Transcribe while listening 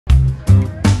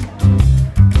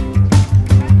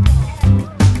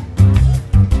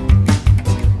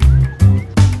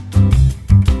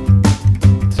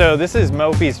So this is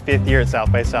Mophie's 5th year at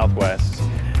South by Southwest,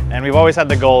 and we've always had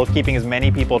the goal of keeping as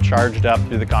many people charged up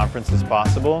through the conference as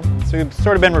possible. So we've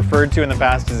sort of been referred to in the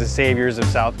past as the saviors of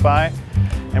South by,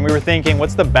 and we were thinking,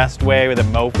 what's the best way that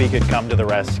Mophie could come to the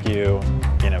rescue,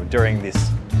 during this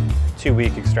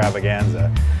 2-week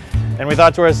extravaganza? And we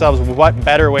thought to ourselves, what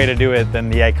better way to do it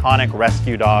than the iconic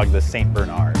rescue dog, the St.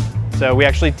 Bernard. So we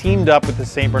actually teamed up with the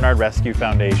St. Bernard Rescue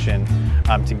Foundation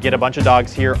to get a bunch of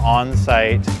dogs here on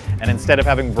site, and instead of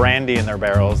having brandy in their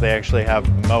barrels, they actually have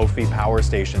Mophie power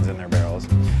stations in their barrels.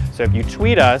 So if you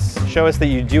tweet us, show us that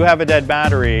you do have a dead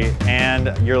battery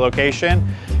and your location,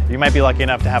 you might be lucky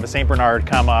enough to have a St. Bernard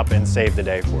come up and save the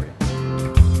day for you.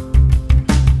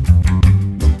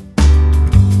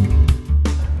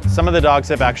 Some of the dogs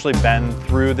have actually been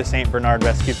through the St. Bernard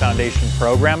Rescue Foundation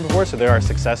program before, so there are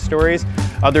success stories.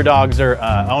 Other dogs are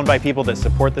owned by people that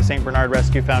support the St. Bernard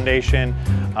Rescue Foundation,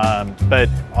 but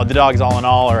the dogs all in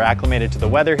all are acclimated to the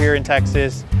weather here in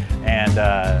Texas and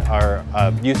are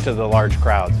used to the large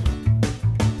crowds.